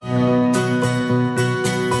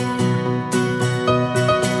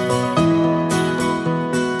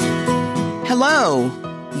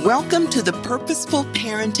Welcome to the Purposeful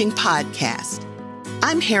Parenting Podcast.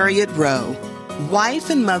 I'm Harriet Rowe,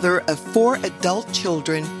 wife and mother of 4 adult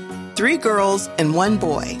children, 3 girls and 1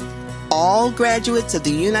 boy, all graduates of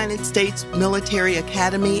the United States Military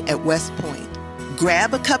Academy at West Point.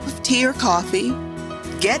 Grab a cup of tea or coffee,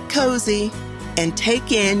 get cozy, and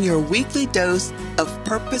take in your weekly dose of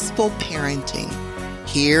purposeful parenting.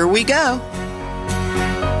 Here we go.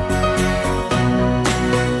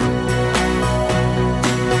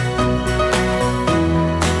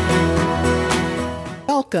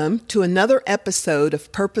 Welcome to another episode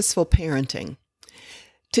of Purposeful Parenting.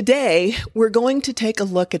 Today, we're going to take a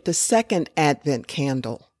look at the second Advent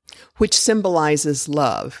candle, which symbolizes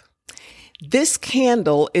love. This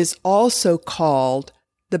candle is also called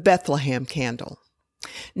the Bethlehem candle.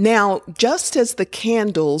 Now, just as the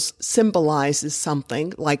candles symbolizes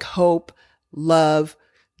something like hope, love,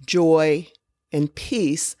 joy, and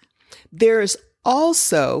peace, there is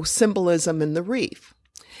also symbolism in the wreath.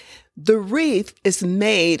 The wreath is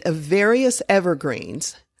made of various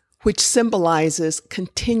evergreens, which symbolizes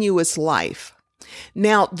continuous life.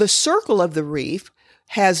 Now, the circle of the wreath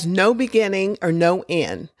has no beginning or no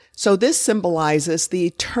end, so this symbolizes the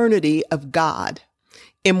eternity of God,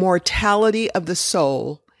 immortality of the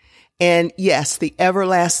soul, and yes, the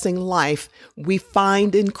everlasting life we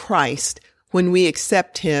find in Christ when we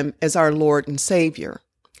accept Him as our Lord and Savior.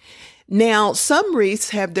 Now, some wreaths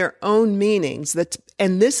have their own meanings,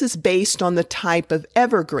 and this is based on the type of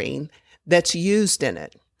evergreen that's used in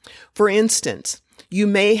it. For instance, you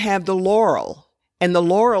may have the laurel, and the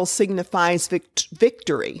laurel signifies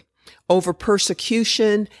victory over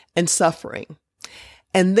persecution and suffering.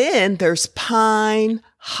 And then there's pine,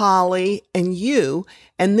 holly, and yew,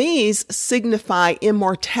 and these signify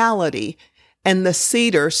immortality, and the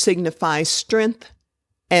cedar signifies strength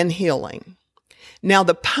and healing. Now,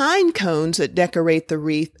 the pine cones that decorate the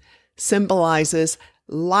wreath symbolizes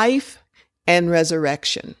life and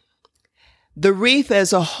resurrection. The wreath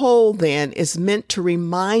as a whole, then, is meant to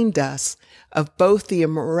remind us of both the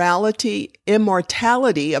immortality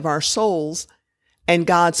of our souls and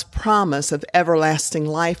God's promise of everlasting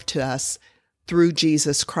life to us through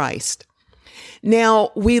Jesus Christ.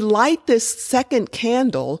 Now, we light this second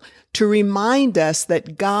candle to remind us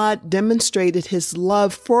that God demonstrated His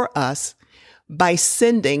love for us by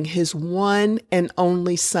sending His one and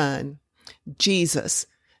only Son, Jesus,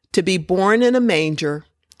 to be born in a manger,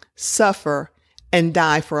 suffer, and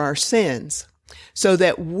die for our sins, so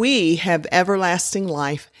that we have everlasting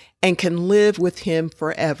life and can live with Him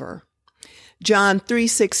forever. John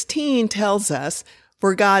 3:16 tells us,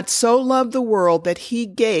 "For God so loved the world that He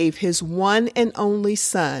gave His one and only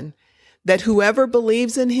Son, that whoever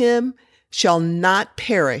believes in Him shall not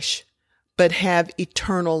perish, but have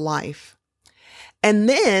eternal life." And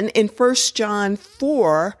then in 1 John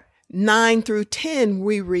 4:9-10,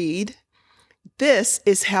 we read, "This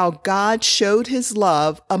is how God showed His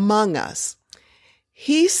love among us.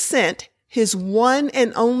 He sent His one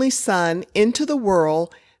and only Son into the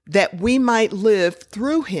world that we might live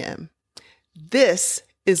through Him. This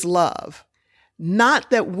is love.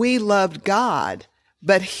 Not that we loved God,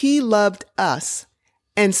 but He loved us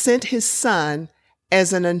and sent His Son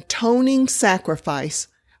as an atoning sacrifice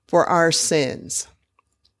for our sins."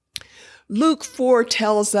 Luke 4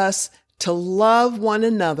 tells us to love one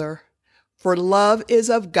another, for love is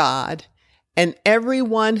of God, and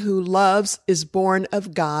everyone who loves is born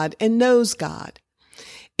of God and knows God.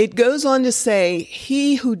 It goes on to say,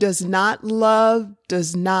 "He who does not love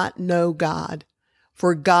does not know God,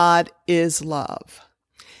 for God is love."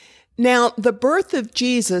 Now, the birth of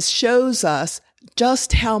Jesus shows us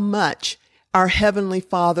just how much our Heavenly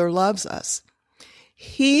Father loves us.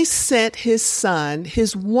 He sent His Son,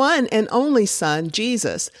 His one and only Son,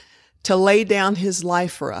 Jesus, to lay down His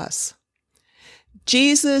life for us.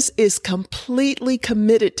 Jesus is completely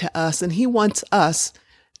committed to us, and He wants us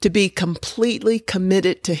to be completely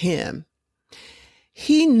committed to Him.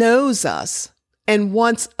 He knows us and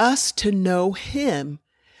wants us to know Him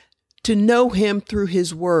through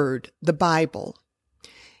His Word, the Bible.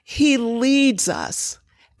 He leads us,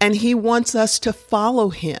 and He wants us to follow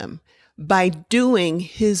Him by doing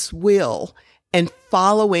His will and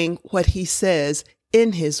following what He says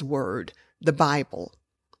in His Word, the Bible.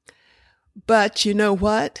 But you know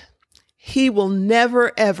what? He will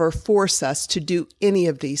never, ever force us to do any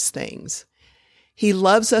of these things. He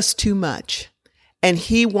loves us too much, and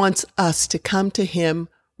He wants us to come to Him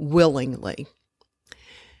willingly.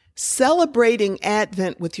 Celebrating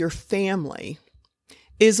Advent with your family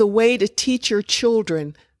is a way to teach your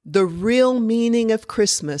children the real meaning of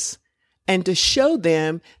Christmas and to show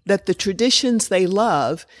them that the traditions they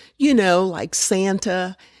love, like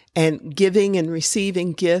Santa and giving and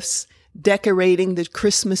receiving gifts, decorating the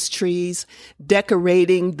Christmas trees,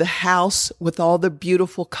 decorating the house with all the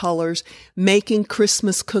beautiful colors, making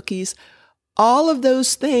Christmas cookies. All of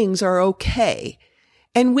those things are okay.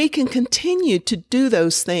 And we can continue to do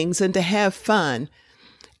those things and to have fun.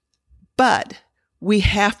 But we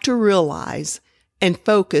have to realize and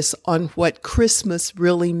focus on what Christmas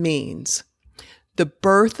really means. The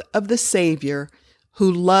birth of the Savior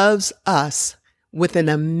who loves us with an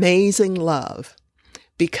amazing love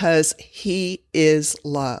because he is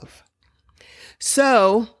love.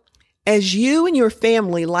 So, as you and your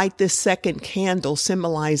family light this second candle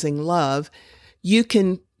symbolizing love, you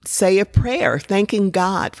can say a prayer thanking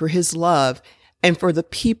God for his love and for the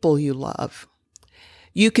people you love.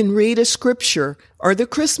 You can read a scripture or the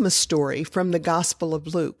Christmas story from the Gospel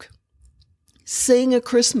of Luke. Sing a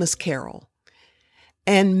Christmas carol.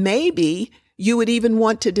 And maybe you would even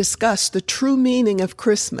want to discuss the true meaning of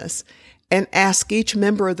Christmas and ask each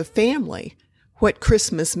member of the family what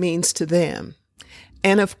Christmas means to them.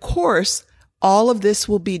 And of course, all of this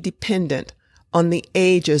will be dependent on the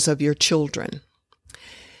ages of your children.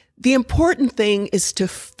 The important thing is to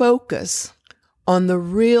focus on the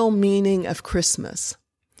real meaning of Christmas,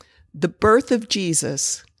 the birth of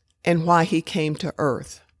Jesus and why he came to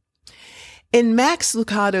earth. In Max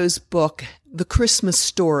Lucado's book, The Christmas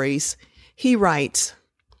Stories, he writes,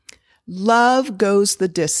 "Love goes the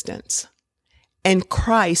distance, and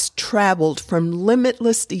Christ traveled from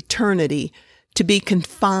limitless eternity to be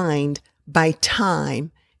confined by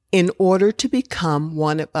time in order to become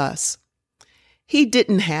one of us. He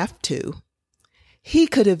didn't have to. He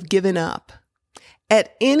could have given up.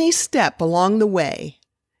 At any step along the way,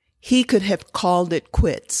 he could have called it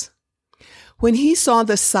quits. When he saw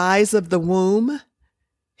the size of the womb,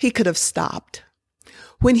 he could have stopped.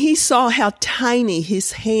 When he saw how tiny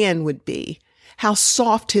his hand would be, how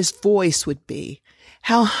soft his voice would be,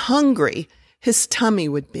 how hungry his tummy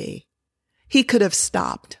would be, he could have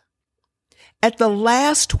stopped. At the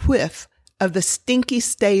last whiff of the stinky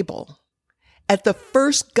stable, at the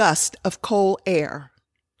first gust of cold air,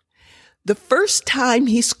 the first time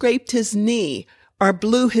he scraped his knee or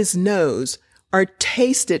blew his nose or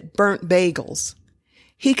tasted burnt bagels,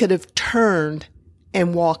 he could have turned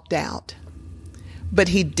and walked out. But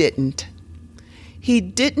he didn't. He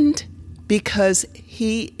didn't because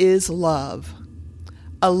he is love,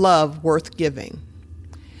 a love worth giving.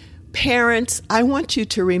 Parents, I want you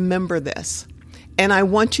to remember this, and I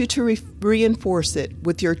want you to reinforce it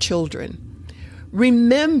with your children.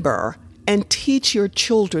 Remember and teach your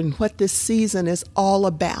children what this season is all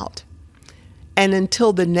about. And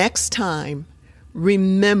until the next time,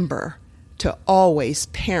 remember to always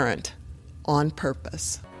parent on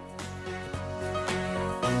purpose.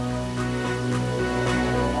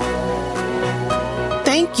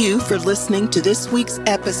 Thank you for listening to this week's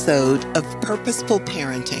episode of Purposeful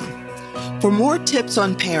Parenting. For more tips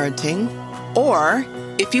on parenting, or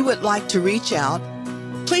if you would like to reach out,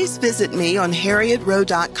 please visit me on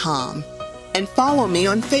HarrietRowe.com and follow me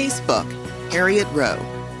on Facebook, Harriet Rowe.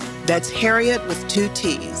 That's Harriet with 2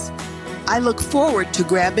 T's. I look forward to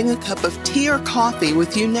grabbing a cup of tea or coffee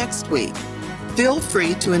with you next week. Feel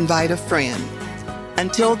free to invite a friend.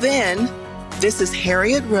 Until then, this is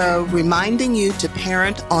Harriet Rowe reminding you to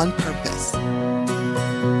parent on purpose.